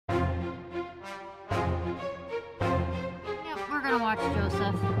Watch,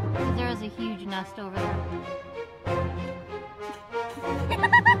 Joseph. There is a huge nest over there.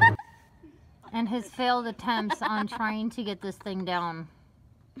 And his failed attempts on trying to get this thing down.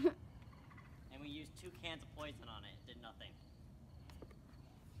 And we used 2 cans of poison on it. It did nothing.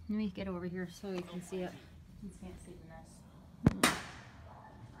 Let me get over here so you can see it. You can't see the nest.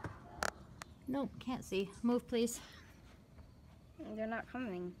 Nope, can't see. Move, please. They're not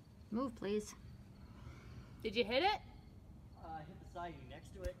coming. Move, please. Did you hit it? I hit the siding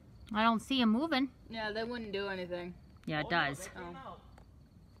next to it. I don't see him moving. Yeah, that wouldn't do anything. Yeah, it does. No, they came out.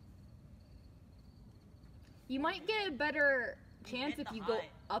 You might get a better chance hit if the you go hive.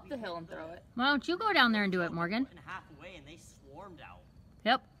 up the hill and throw it. Why don't you go down there and do it, Morgan? And half away, and they swarmed out.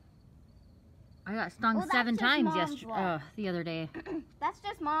 Yep. I got stung Well, that's 7 just times Mom's luck. the other day. That's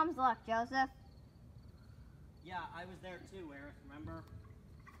just Mom's luck, Joseph. Yeah, I was there too, Eric. Remember?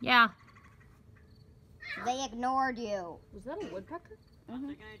 Yeah. They ignored you. Was that a woodpecker? I'm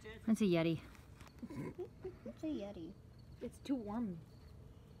thinking I did. It's a Yeti. It's a Yeti. It's too warm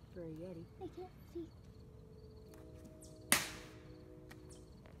for a Yeti. I can't see.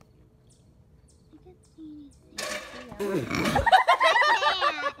 I can't see anything.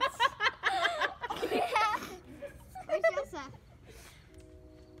 I can't. Where's Joseph?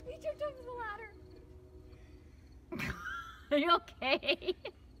 He jumped over the ladder. Are you okay?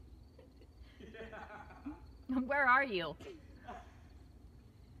 Where are you?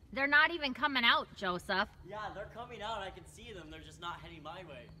 They're not even coming out, Joseph. Yeah, they're coming out. I can see them. They're just not heading my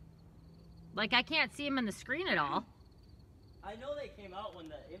way. Like, I can't see them in the screen at all. I know they came out when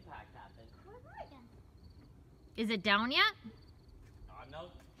the impact happened. Is it down yet? No.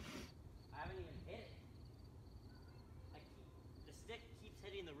 I haven't even hit it. The stick keeps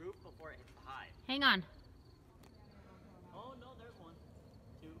hitting the roof before it hits the hive. Hang on. Oh, no, there's 1,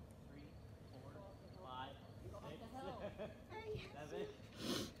 2, 3, 4, 5, 6, 7.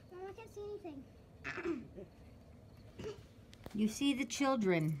 Mom, I can't see anything. You see the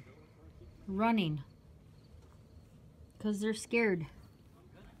children running because they're scared.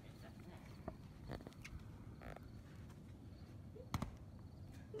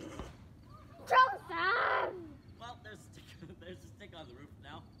 Joseph! Well, there's a stick on the roof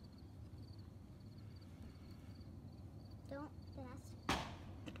now. Don't.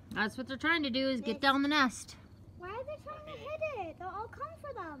 That's what they're trying to do, is get down the nest. Why are they trying to hit it? They'll all come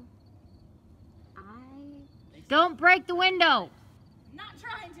for them. Don't break the window. Not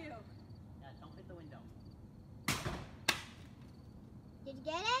trying to. Yeah, don't hit the window. Did you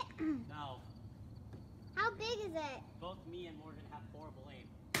get it? No. How big is it? Both me and Morgan have horrible aim.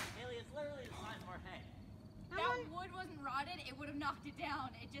 Haley, it's literally the size of our head. That wood wasn't rotted, it would have knocked it down.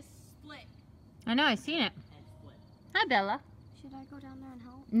 It just split. I know, I've seen it. And split. Hi, Bella. Should I go down there and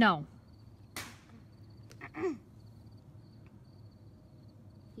help? No.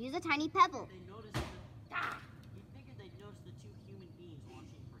 Use a tiny pebble. They noticed you figured they'd notice the 2 human beings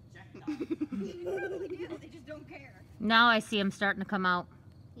launching projectiles. They do, they just don't care. Now I see them starting to come out.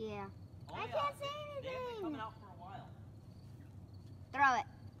 Yeah. Oh, I yeah, can't see They've been anything. coming out for a while. Throw it.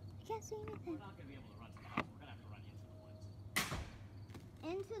 I can't see We're anything. not going to be able to run to the house. We're going to have to run into the woods.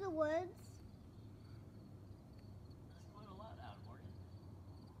 Into the woods. That's quite a lot out, Morgan.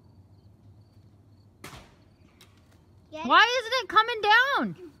 Get Why isn't it coming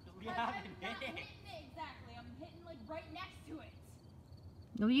down? We haven't hit it. Exactly, I'm hitting like right next to it.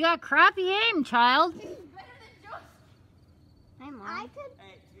 No, you got crappy aim, child. Better than just. Hi, Mom. Hey, to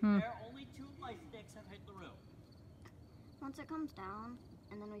be fair, only 2 of my sticks have hit the roof. Once it comes down,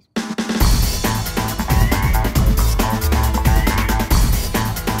 and then we...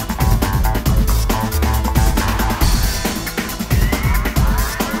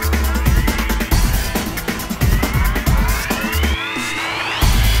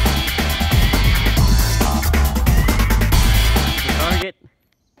 Target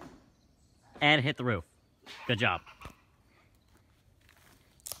and hit the roof. Good job.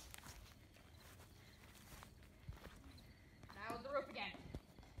 Now the roof again.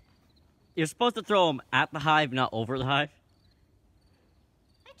 You're supposed to throw them at the hive, not over the hive.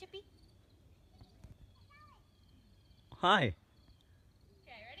 Hi, Chippy. Hi.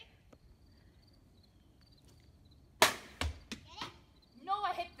 Okay, ready? No,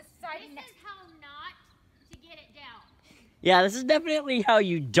 I hit the side next. This is how not to get it down. Yeah, this is definitely how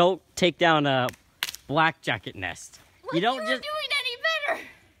you don't take down a black jacket nest. Like you don't you were just. doing any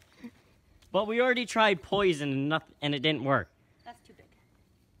better. But we already tried poison and nothing, and it didn't work. That's too big.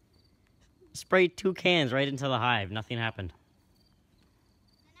 Sprayed 2 cans right into the hive. Nothing happened.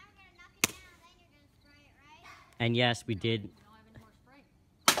 So now we're gonna knock it down, then you're gonna spray it, right? And yes, we did. We don't have any more spray.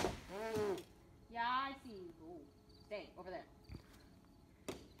 Yeah, I see. Ooh. Stay over there.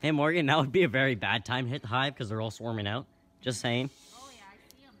 Hey, Morgan, that would be a very bad time to hit the hive because they're all swarming out. Just saying. Oh yeah, I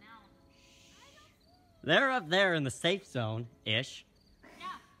see them now. They're up there in the safe zone-ish. Yeah,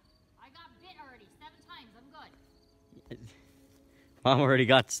 I got bit already 7 times. I'm good. Mom already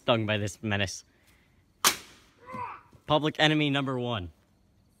got stung by this menace. Public enemy number 1.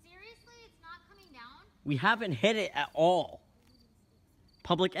 Seriously, it's not coming down? We haven't hit it at all.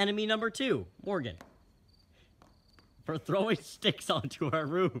 Public enemy number 2, Morgan. For throwing sticks onto our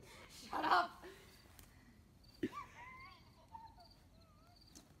roof. Shut up.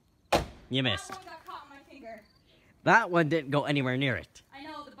 You missed. That one got caught in my finger. That one didn't go anywhere near it. I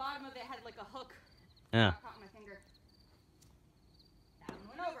know, the bottom of it had like a hook. Yeah. Got caught in my finger. That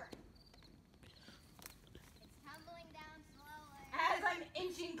one went over. It's tumbling down slowly. As I'm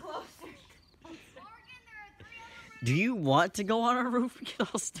inching closer. Morgan, there are 3 other Do you want to go on our roof and get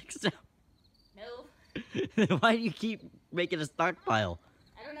all sticks down? No, Then why do you keep making a stockpile?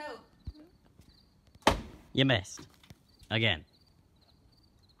 I don't know. You missed. Again.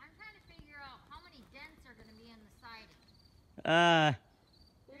 I'm trying to figure out how many dents are going to be in the siding.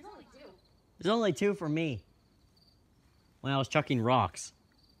 There's only 2. There's only 2 for me. When I was chucking rocks.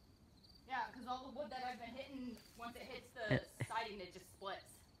 Yeah, because all the wood that I've been hitting, once it hits the siding, it just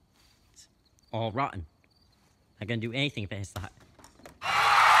splits. All rotten. Not gonna do anything if it hits the hive.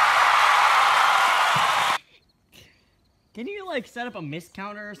 Can you like set up a mist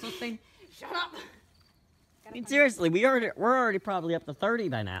counter or something? Shut up. I mean seriously, we're already probably up to 30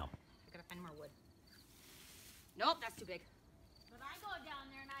 by now. Gotta find more wood. Nope, that's too big. But I go down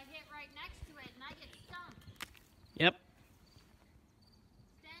there and I hit right next to it and I get stung. Yep.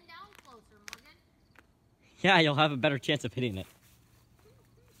 Stand down closer, Morgan. Yeah, you'll have a better chance of hitting it.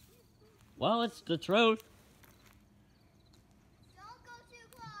 Well, it's the truth. Don't go too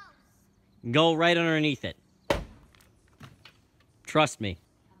close. Go right underneath it. Trust me.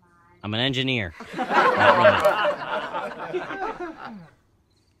 Come on. I'm an engineer. Not really.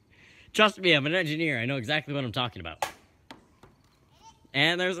 Trust me, I'm an engineer. I know exactly what I'm talking about.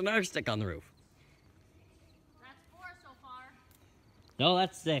 And there's another stick on the roof. That's 4 so far. No,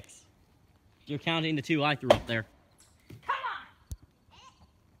 that's 6. You're counting the 2 I threw up there. Come on! No,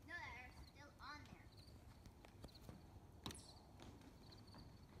 they're still on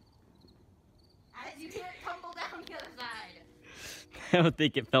there. As you hear it tumble down the other side. I don't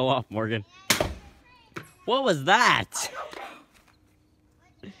think it fell off, Morgan. What was that?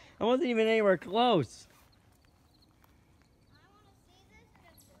 I wasn't even anywhere close. I want to see this. And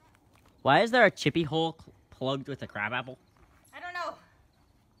it's Why is there a chippy hole plugged with a crabapple? I don't know.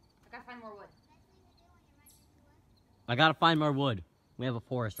 I gotta find more wood. I gotta find more wood. We have a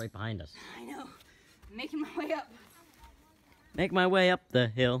forest right behind us. I know. I'm making my way up. Make my way up the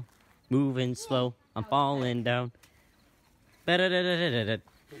hill, moving slow. I'm falling down. Ba-da-da-da-da-da-da.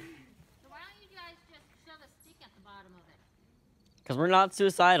 So why don't you guys just shove a stick at the bottom of it? Because we're not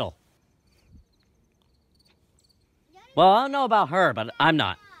suicidal. Well, I don't know about her, but I'm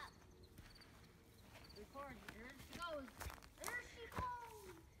not. Record. There she goes. There she goes.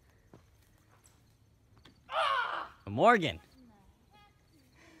 Morgan.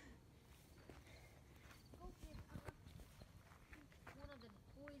 One of the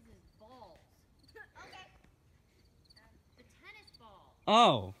boys' balls. Okay. The tennis ball.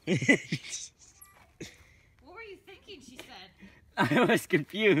 Oh. What were you thinking, she said? I was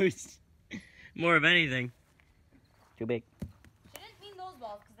confused. More of anything. Too big. She didn't mean those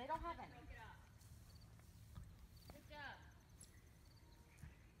balls because they don't have any. Good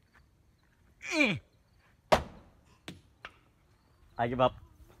job. I give up.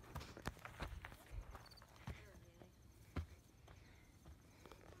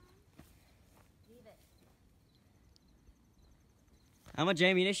 Leave it. How much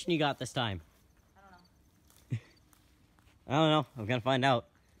ammunition you got this time? I don't know. I don't know. I'm gonna find out.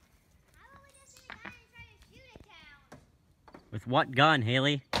 How about we just sit down and try to shoot it down? With what gun,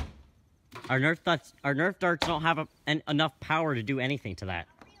 Haley? Our Nerf darts don't have enough power to do anything to that.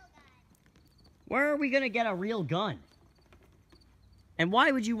 A real gun. Where are we gonna get a real gun? And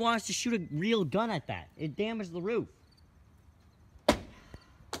why would you want us to shoot a real gun at that? It damaged the roof.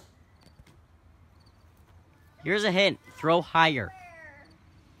 Here's a hint. Throw higher.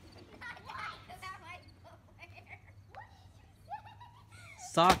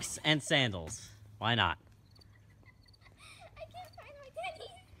 Socks and sandals. Why not? I can't find my teddy.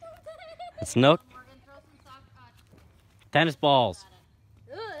 It's Nook. Morgan, throw some Tennis balls.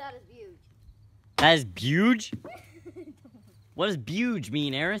 Ooh, that is huge. That is huge? What does huge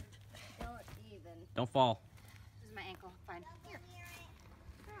mean, Aerith? Don't even. Don't fall. This is my ankle. Fine. Here.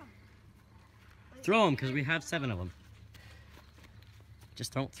 Throw them, because we have 7 of them.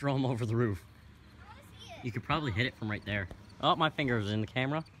 Just don't throw them over the roof. I want to see it. You could probably hit it from right there. Oh, my finger's in the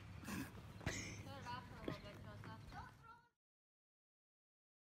camera.